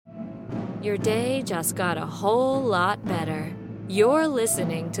your day just got a whole lot better. You're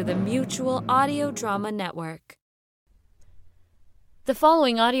listening to the Mutual Audio Drama Network. The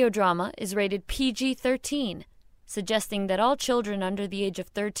following audio drama is rated PG-13, suggesting that all children under the age of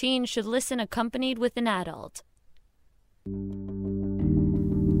 13 should listen accompanied with an adult.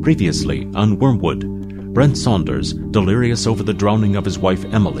 Previously on Wormwood, Brent Saunders, delirious over the drowning of his wife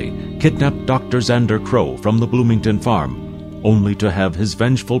Emily, kidnapped Dr. Xander Crow from the Bloomington farm, only to have his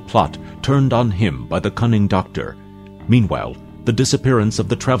vengeful plot turned on him by the cunning doctor. Meanwhile, the disappearance of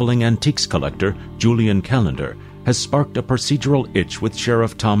the traveling antiques collector, Julian Calendar, has sparked a procedural itch with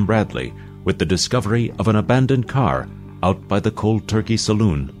Sheriff Tom Bradley, with the discovery of an abandoned car out by the Cold Turkey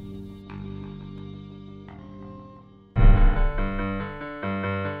Saloon.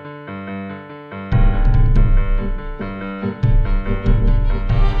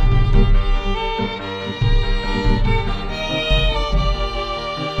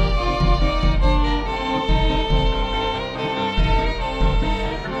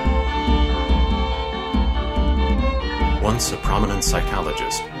 Once a prominent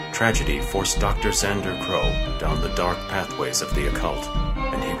psychologist, tragedy forced Dr. Xander Crow down the dark pathways of the occult,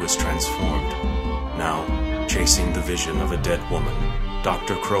 and he was transformed. Now, chasing the vision of a dead woman,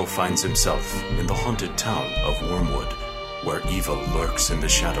 Dr. Crow finds himself in the haunted town of Wormwood, where evil lurks in the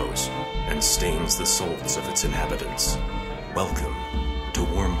shadows and stains the souls of its inhabitants. Welcome to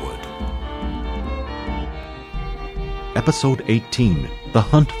Wormwood. Episode 18, The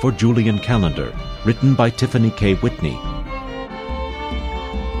Hunt for Julian Calendar, written by Tiffany K. Whitney.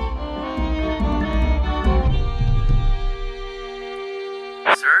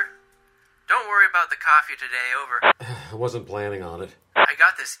 Sir, don't worry about the coffee today, over. I wasn't planning on it. I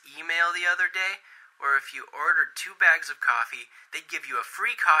got this email the other day where if you ordered 2 bags of coffee, they'd give you a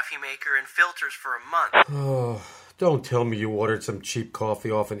free coffee maker and filters for a month. Oh, don't tell me you ordered some cheap coffee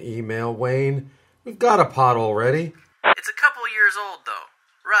off an email, Wayne. We've got a pot already. It's a couple years old, though.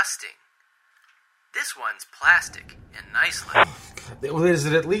 Rusting. This one's plastic and nice looking. Well, is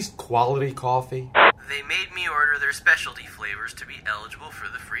it at least quality coffee? They made me order their specialty flavors to be eligible for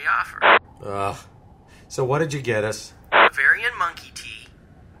the free offer. So what did you get us? Bavarian monkey tea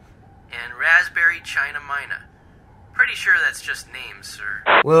and raspberry China Mina. Pretty sure that's just names, sir.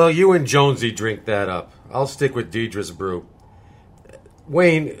 Well, you and Jonesy drink that up. I'll stick with Deidre's brew.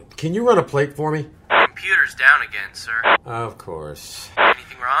 Wayne, can you run a plate for me? Computer's down again, sir. Of course.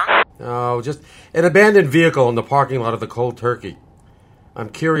 Anything wrong? Oh, just an abandoned vehicle in the parking lot of the Cold Turkey. I'm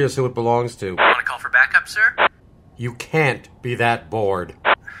curious who it belongs to. Want to call for backup, sir? You can't be that bored.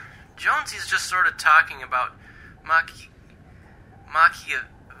 Jonesy's just sort of talking about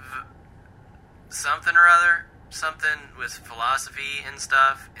something or other, something with philosophy and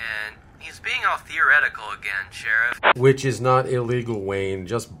stuff, and he's being all theoretical again, Sheriff. Which is not illegal, Wayne,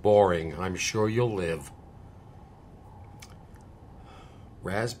 just boring. I'm sure you'll live.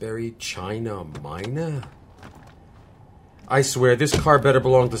 Raspberry China Mina? I swear, this car better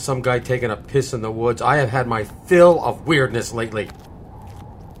belong to some guy taking a piss in the woods. I have had my fill of weirdness lately.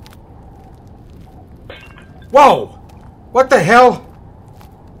 Whoa! What the hell?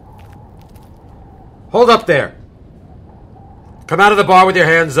 Hold up there. Come out of the bar with your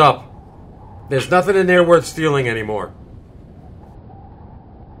hands up. There's nothing in there worth stealing anymore.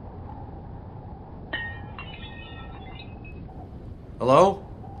 Hello?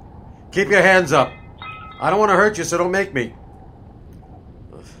 Keep your hands up. I don't want to hurt you, so don't make me.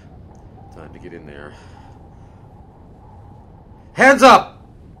 Time to get in there. Hands up!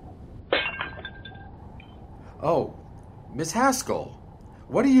 Oh, Miss Haskell.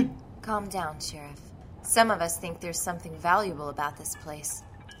 What are you... Calm down, Sheriff. Some of us think there's something valuable about this place,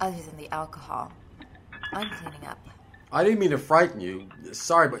 other than the alcohol. I'm cleaning up. I didn't mean to frighten you.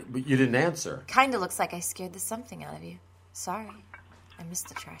 Sorry, but you didn't answer. Kinda looks like I scared the something out of you. Sorry. I missed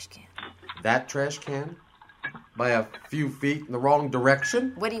the trash can. That trash can? By a few feet in the wrong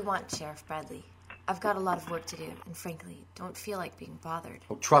direction? What do you want, Sheriff Bradley? I've got a lot of work to do, and frankly, don't feel like being bothered.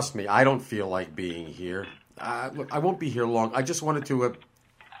 Oh, trust me, I don't feel like being here. Look, I won't be here long. I just wanted to,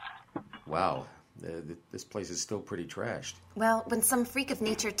 Wow, this place is still pretty trashed. Well, when some freak of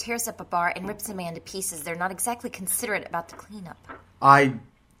nature tears up a bar and rips a man to pieces, they're not exactly considerate about the cleanup.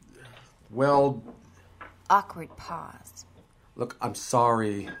 Well... Awkward pause. Look, I'm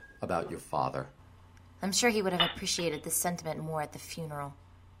sorry about your father. I'm sure he would have appreciated this sentiment more at the funeral.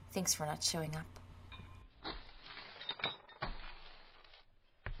 Thanks for not showing up.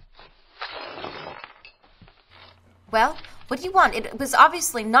 Well, what do you want? It was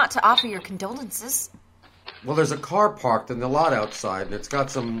obviously not to offer your condolences. Well, there's a car parked in the lot outside, and it's got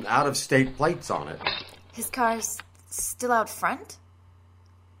some out-of-state plates on it. His car's still out front?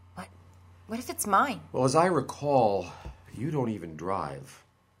 What? What if it's mine? Well, as I recall, you don't even drive,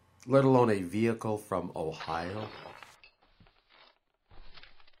 let alone a vehicle from Ohio.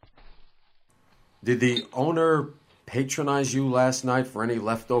 Did the owner patronize you last night for any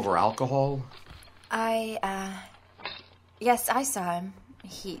leftover alcohol? Yes, I saw him.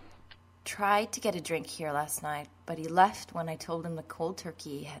 He tried to get a drink here last night, but he left when I told him the cold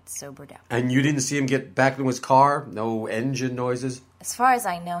turkey had sobered up. And you didn't see him get back into his car? No engine noises? As far as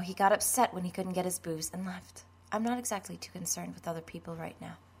I know, he got upset when he couldn't get his booze and left. I'm not exactly too concerned with other people right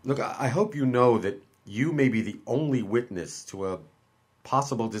now. Look, I hope you know that you may be the only witness to a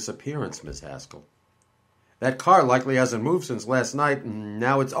possible disappearance, Miss Haskell. That car likely hasn't moved since last night, and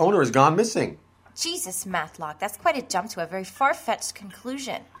now its owner has gone missing. Jesus, Matlock, that's quite a jump to a very far-fetched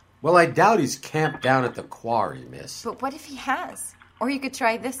conclusion. Well, I doubt he's camped down at the quarry, miss. But what if he has? Or you could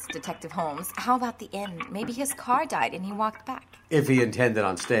try this, Detective Holmes. How about the inn? Maybe his car died and he walked back. If he intended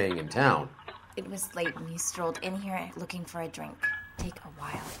on staying in town. It was late when he strolled in here looking for a drink. Take a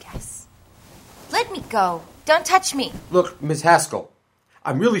wild guess. Let me go. Don't touch me. Look, Miss Haskell,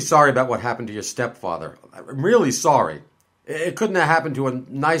 I'm really sorry about what happened to your stepfather. I'm really sorry. It couldn't have happened to a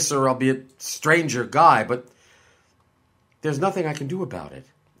nicer, albeit stranger guy, but there's nothing I can do about it.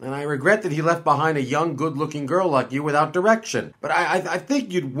 And I regret that he left behind a young, good-looking girl like you without direction. But I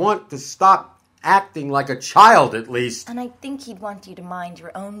think you'd want to stop acting like a child, at least. And I think he'd want you to mind your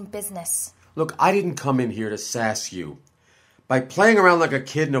own business. Look, I didn't come in here to sass you. By playing around like a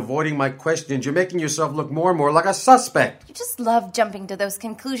kid and avoiding my questions, you're making yourself look more and more like a suspect. You just love jumping to those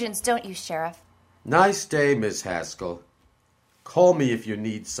conclusions, don't you, Sheriff? Nice day, Miss Haskell. Call me if you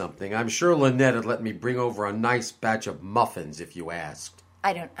need something. I'm sure Lynette would let me bring over a nice batch of muffins if you asked.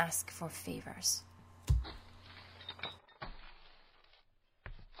 I don't ask for favors.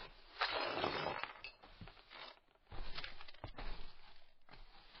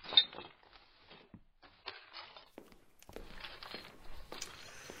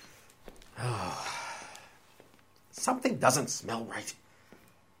 Something doesn't smell right.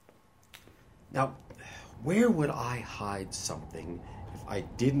 Now, where would I hide something if I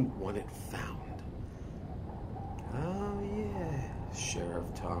didn't want it found? Oh, yeah, Sheriff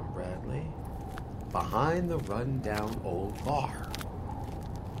Tom Bradley. Behind the run-down old bar.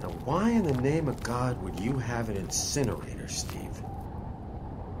 Now, why in the name of God would you have an incinerator, Steve?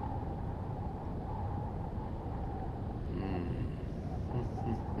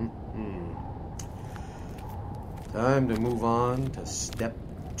 Time to move on to step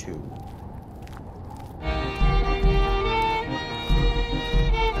 2.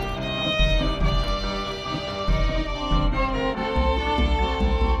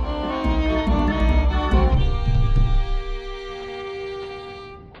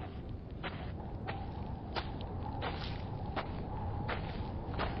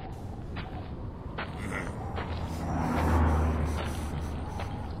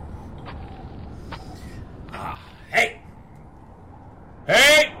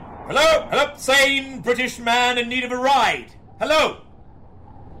 Sane British man in need of a ride. Hello!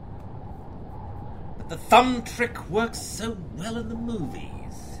 But the thumb trick works so well in the movies.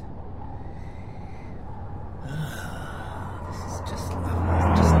 This is just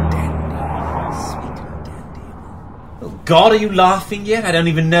lovely. Just dandy. Sweet and dandy. Oh, God, are you laughing yet? I don't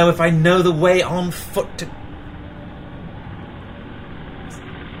even know if I know the way on foot to...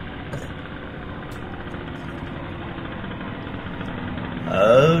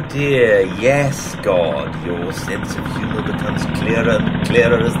 Oh dear, yes, God, your sense of humor becomes clearer and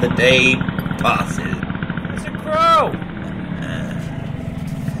clearer as the day passes. Mr. Crow!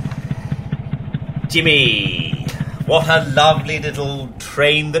 Jimmy, what a lovely little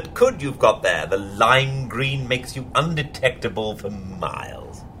train that could you've got there. The lime green makes you undetectable for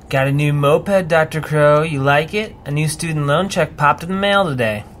miles. Got a new moped, Dr. Crow. You like it? A new student loan check popped in the mail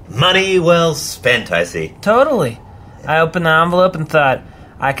today. Money well spent, I see. Totally. I opened the envelope and thought,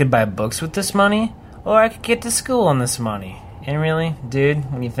 I could buy books with this money, or I could get to school on this money. And really,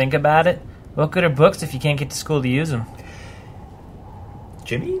 dude, when you think about it, what good are books if you can't get to school to use them?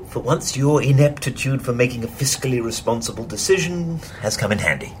 Jimmy, for once your ineptitude for making a fiscally responsible decision has come in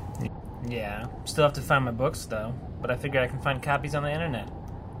handy. Yeah, still have to find my books, though. But I figure I can find copies on the internet.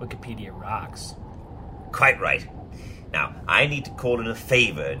 Wikipedia rocks. Quite right. Now, I need to call in a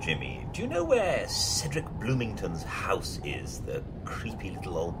favor, Jimmy. Do you know where Cedric Bloomington's house is? The creepy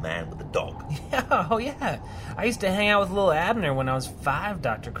little old man with the dog. Yeah, oh yeah. I used to hang out with little Abner when I was 5,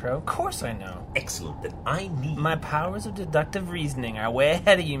 Dr. Crow. Of course I know. Excellent. Then I need... My powers of deductive reasoning are way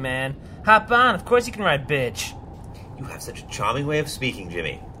ahead of you, man. Hop on. Of course you can ride, bitch. You have such a charming way of speaking,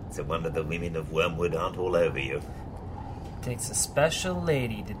 Jimmy. It's a wonder the women of Wormwood aren't all over you. Takes a special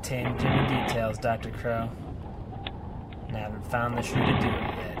lady to tame Jimmy details, Dr. Crow. And I haven't found the shoe to do it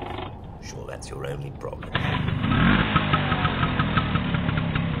yet. Sure, that's your only problem.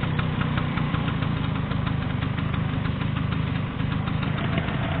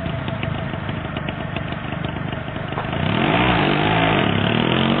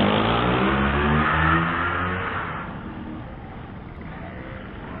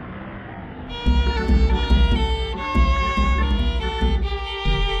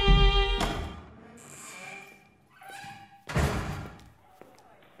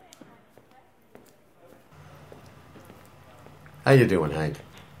 How you doing, Hank?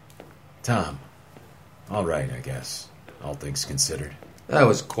 Tom. All right, I guess. All things considered. That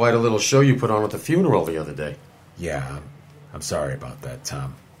was quite a little show you put on at the funeral the other day. Yeah, I'm sorry about that,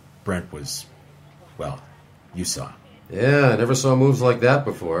 Tom. Brent was... well, you saw. Yeah, I never saw moves like that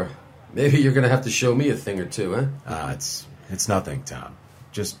before. Maybe you're going to have to show me a thing or two, huh? It's nothing, Tom.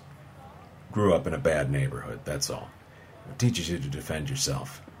 Just grew up in a bad neighborhood, that's all. It teaches you to defend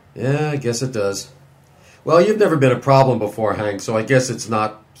yourself. Yeah, I guess it does. Well, you've never been a problem before, Hank, so I guess it's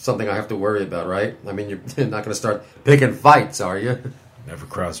not something I have to worry about, right? I mean, you're not going to start picking fights, are you? Never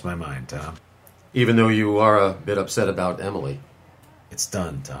crossed my mind, Tom. Even though you are a bit upset about Emily. It's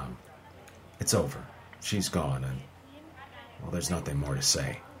done, Tom. It's over. She's gone, and... well, there's nothing more to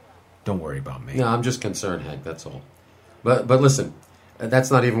say. Don't worry about me. No, I'm just concerned, Hank, that's all. But listen,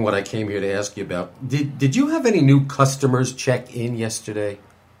 that's not even what I came here to ask you about. Did you have any new customers check in yesterday?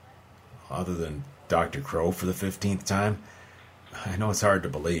 Other than Dr. Crow for the 15th time? I know it's hard to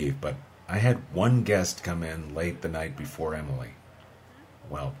believe, but I had one guest come in late the night before Emily.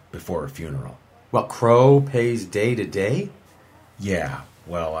 Well, before her funeral. Well, Crow pays day to day? Yeah,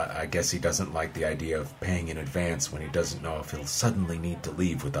 well, I guess he doesn't like the idea of paying in advance when he doesn't know if he'll suddenly need to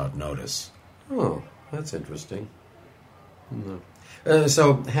leave without notice. Oh, that's interesting. No.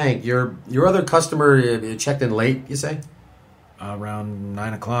 So, Hank, your other customer checked in late, you say? Around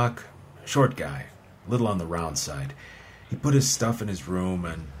 9 o'clock. Short guy. Little on the round side. He put his stuff in his room,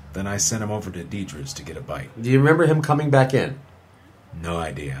 and then I sent him over to Deidre's to get a bite. Do you remember him coming back in? No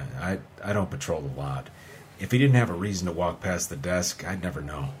idea. I don't patrol a lot. If he didn't have a reason to walk past the desk, I'd never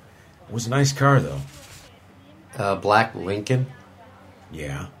know. It was a nice car, though. Black Lincoln?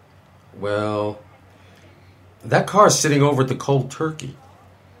 Yeah. Well, that car's sitting over at the Cold Turkey.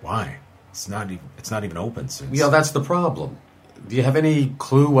 Why? It's not even open since... Yeah, that's the problem. Do you have any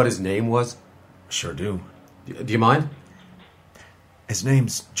clue what his name was? Sure do. Do you mind? His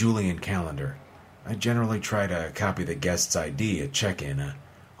name's Julian Calendar. I generally try to copy the guest's ID at check-in.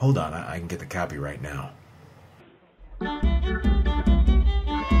 Hold on, I can get the copy right now.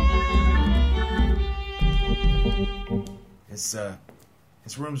 His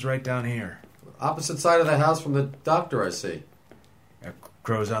room's right down here. Opposite side of the house from the doctor, I see.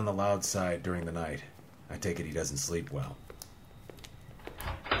 Crow's on the loud side during the night. I take it he doesn't sleep well.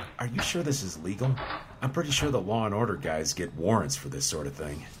 Are you sure this is legal? I'm pretty sure the law and order guys get warrants for this sort of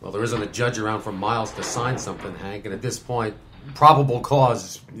thing. Well, there isn't a judge around for miles to sign something, Hank, and at this point, probable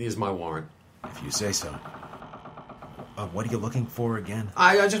cause is my warrant. If you say so. What are you looking for again?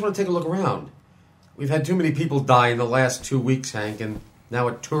 I just want to take a look around. We've had too many people die in the last 2 weeks, Hank, and now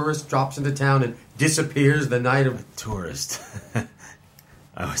a tourist drops into town and disappears the night of... A tourist?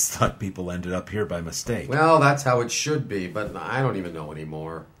 I always thought people ended up here by mistake. Well, that's how it should be, but I don't even know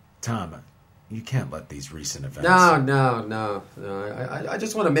anymore. Tom, you can't let these recent events... No. I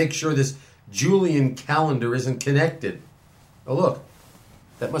just want to make sure this Julian Calendar isn't connected. Oh, look.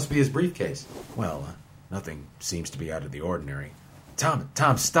 That must be his briefcase. Well, nothing seems to be out of the ordinary. Tom,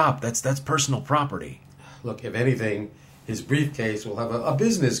 stop. That's personal property. Look, if anything, his briefcase will have a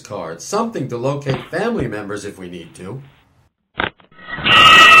business card. Something to locate family members if we need to.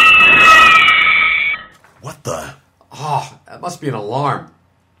 What the... Oh, that must be an alarm.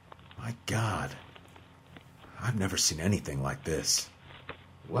 My God. I've never seen anything like this.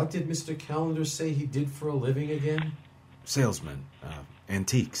 What did Mr. Calendar say he did for a living again? Salesman.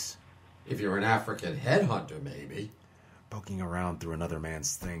 Antiques. If you're an African headhunter, maybe. Poking around through another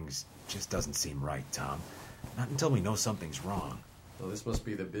man's things just doesn't seem right, Tom. Not until we know something's wrong. Well, this must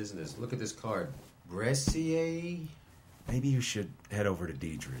be the business. Look at this card. Bressier? Maybe you should head over to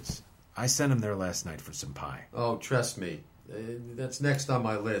Deidre's. I sent him there last night for some pie. Oh, trust me. That's next on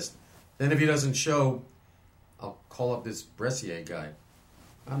my list. Then if he doesn't show, I'll call up this Bressier guy.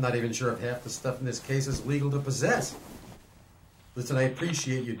 I'm not even sure if half the stuff in this case is legal to possess. Listen, I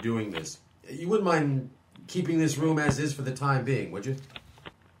appreciate you doing this. You wouldn't mind keeping this room as is for the time being, would you?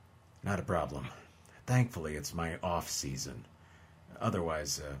 Not a problem. Thankfully, it's my off season.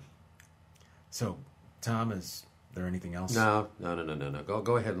 Otherwise, So, Tom, is there anything else? No.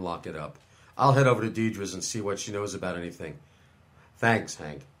 Go ahead and lock it up. I'll head over to Deidre's and see what she knows about anything. Thanks,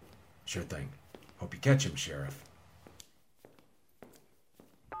 Hank. Sure thing. Hope you catch him, Sheriff.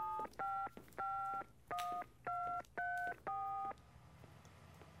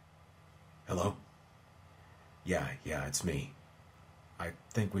 Hello? Yeah, it's me. I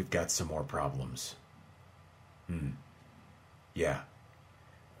think we've got some more problems. Yeah.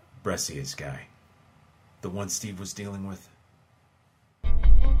 Brescia's guy. The one Steve was dealing with.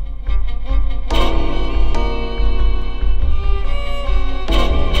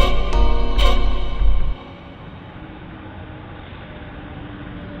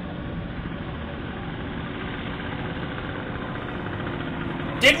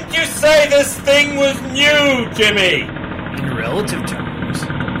 Didn't you say this thing was new, Jimmy? In relative terms.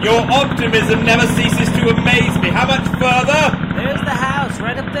 Your optimism never ceases to amaze me. How much further? There's the house,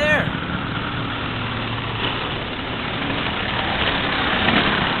 right up there.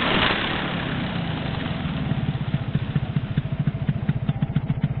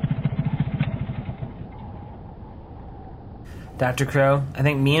 Dr. Crow, I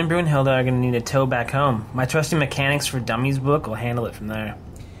think me and Brunhilde are going to need a tow back home. My trusty Mechanics for Dummies book will handle it from there.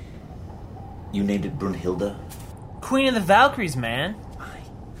 You named it Brunhilde? Queen of the Valkyries, man. My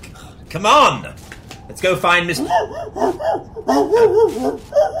God. Come on! Let's go find Miss...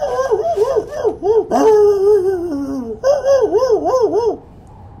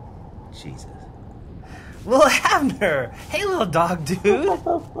 Jesus. Little Abner! Hey, little dog dude!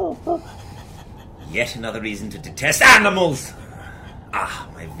 Yet another reason to detest animals! Ah,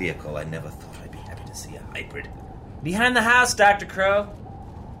 my vehicle. I never thought I'd be happy to see a hybrid. Behind the house, Dr. Crow.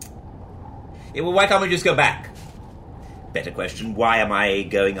 Yeah, well, why can't we just go back? Better question, why am I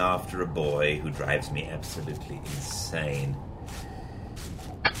going after a boy who drives me absolutely insane?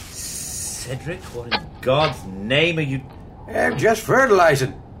 Cedric, what in God's name are you... I'm just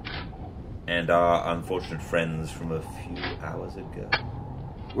fertilizing. And our unfortunate friends from a few hours ago.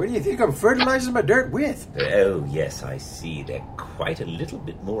 What do you think I'm fertilizing my dirt with? Oh, yes, I see. They're quite a little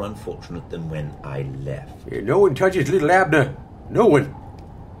bit more unfortunate than when I left. No one touches little Abner. No one.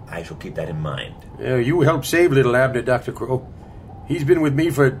 I shall keep that in mind. You helped save little Abner, Dr. Crow. He's been with me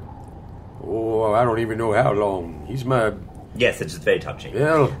for... I don't even know how long. He's my... Yes, it's very touching.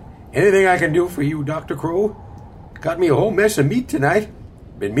 Well, anything I can do for you, Dr. Crow? Got me a whole mess of meat tonight.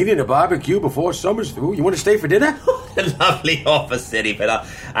 Been meaning to barbecue before summer's through. You want to stay for dinner? A lovely offer, City, but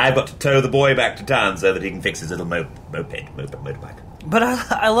I've got to tow the boy back to town so that he can fix his little motorbike. But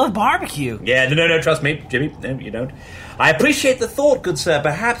I love barbecue. Yeah, no, trust me, Jimmy. No, you don't. I appreciate the thought, good sir.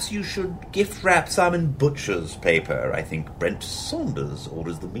 Perhaps you should gift wrap some in butcher's paper. I think Brent Saunders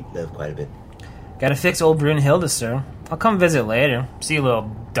orders the meatloaf quite a bit. Gotta fix old Brunhilde, sir. I'll come visit later. See you, little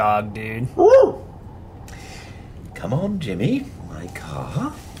dog dude. Woo! Come on, Jimmy. My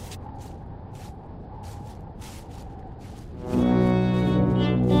car.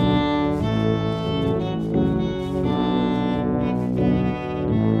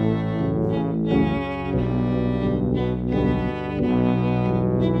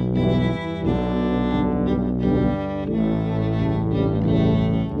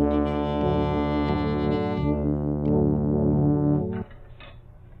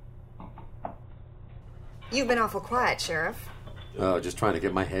 You've been awful quiet, Sheriff. Just trying to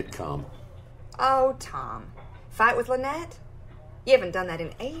get my head calm. Oh, Tom. Fight with Lynette? You haven't done that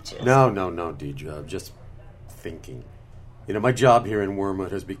in ages. No, Deidre. I'm just thinking. You know, my job here in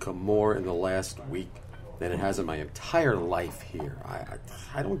Wormwood has become more in the last week than it has in my entire life here.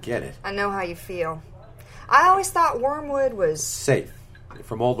 I don't get it. I know how you feel. I always thought Wormwood was... safe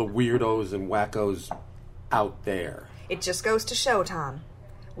from all the weirdos and wackos out there. It just goes to show, Tom.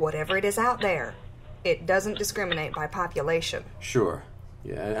 Whatever it is out there, it doesn't discriminate by population. Sure.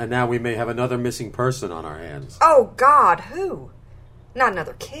 Yeah, and now we may have another missing person on our hands. Oh, God, who? Not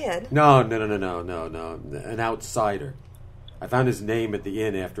another kid. No. An outsider. I found his name at the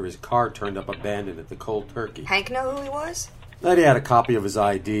inn after his car turned up abandoned at the Cold Turkey. Hank know who he was? He had a copy of his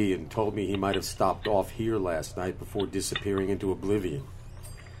ID and told me he might have stopped off here last night before disappearing into oblivion.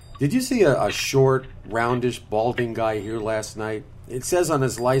 Did you see a short, roundish, balding guy here last night? It says on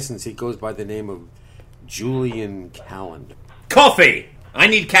his license he goes by the name of Julian Calendar. Coffee! I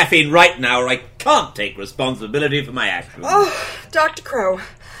need caffeine right now or I can't take responsibility for my actions. Oh, Dr. Crow.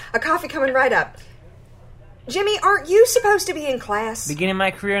 A coffee coming right up. Jimmy, aren't you supposed to be in class? Beginning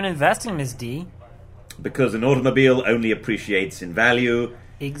my career in investing, Miss D. Because an automobile only appreciates in value.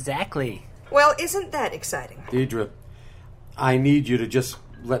 Exactly. Well, isn't that exciting? Deidre, I need you to just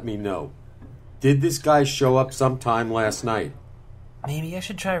let me know. Did this guy show up sometime last night? Maybe I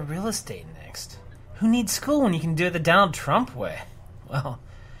should try real estate next. Who needs school when you can do it the Donald Trump way? Well,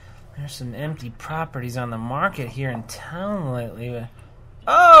 there's some empty properties on the market here in town lately.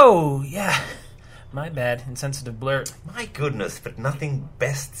 Oh, yeah. My bad. Insensitive blurt. My goodness, but nothing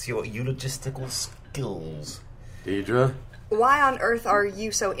bests your eulogistical skills. Deidre? Why on earth are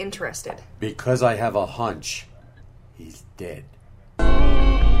you so interested? Because I have a hunch. He's dead.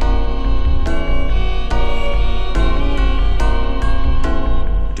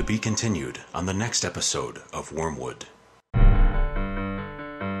 To be continued on the next episode of Wormwood.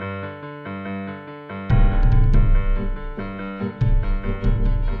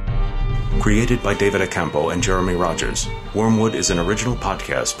 Created by David Acampo and Jeremy Rogers, Wormwood is an original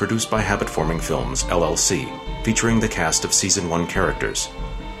podcast produced by Habit Forming Films, LLC, featuring the cast of Season 1 characters.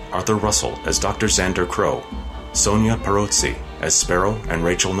 Arthur Russell as Dr. Xander Crow, Sonia Perozzi as Sparrow and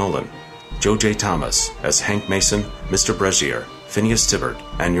Rachel Nolan, Joe J. Thomas as Hank Mason, Mr. Brezier, Phineas Tibbert,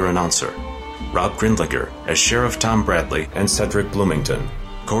 and your announcer, Rob Grindlinger as Sheriff Tom Bradley and Cedric Bloomington,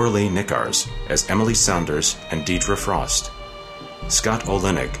 Coralie Nickars as Emily Saunders and Deidre Frost, Scott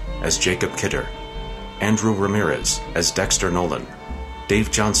Olenek as Jacob Kidder, Andrew Ramirez as Dexter Nolan, Dave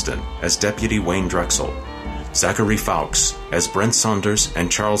Johnston as Deputy Wayne Drexel, Zachary Fawkes as Brent Saunders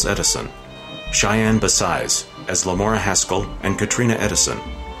and Charles Edison, Cheyenne Basaiz as Lamora Haskell and Katrina Edison,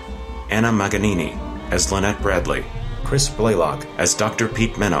 Anna Maganini as Lynette Bradley, Chris Blaylock as Dr.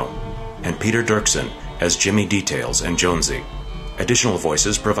 Pete Menno, and Peter Dirksen as Jimmy Details and Jonesy. Additional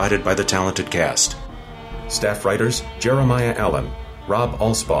voices provided by the talented cast. Staff writers Jeremiah Allen, Rob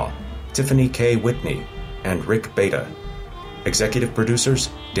Alspaugh, Tiffany K. Whitney, and Rick Beta. Executive producers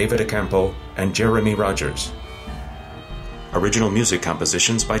David Acampo and Jeremy Rogers. Original music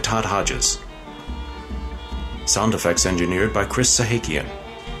compositions by Todd Hodges. Sound effects engineered by Chris Sahakian.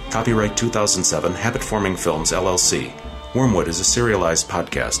 Copyright 2007 Habit Forming Films, LLC. Wormwood is a serialized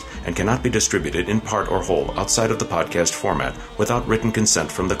podcast and cannot be distributed in part or whole outside of the podcast format without written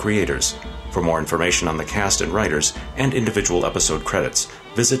consent from the creators. For more information on the cast and writers and individual episode credits,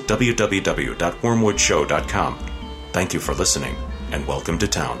 visit www.wormwoodshow.com. Thank you for listening, and welcome to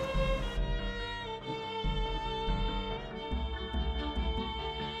town.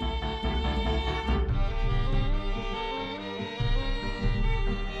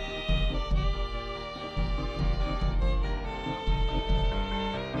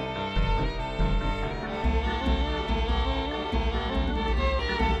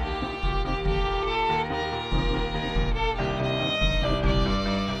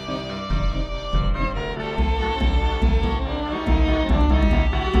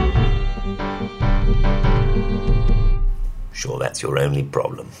 Sure, that's your only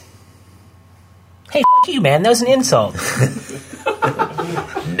problem. Hey, you, man. That was an insult. No,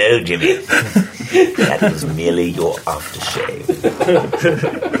 Jimmy. That was merely your aftershave.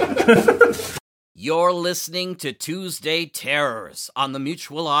 You're listening to Tuesday Terrors on the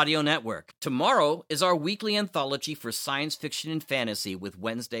Mutual Audio Network. Tomorrow is our weekly anthology for science fiction and fantasy with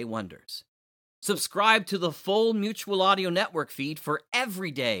Wednesday Wonders. Subscribe to the full Mutual Audio Network feed for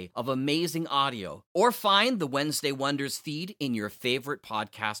every day of amazing audio, or find the Wednesday Wonders feed in your favorite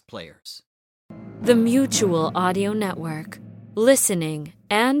podcast players. The Mutual Audio Network. Listening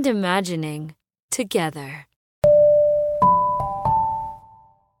and imagining together.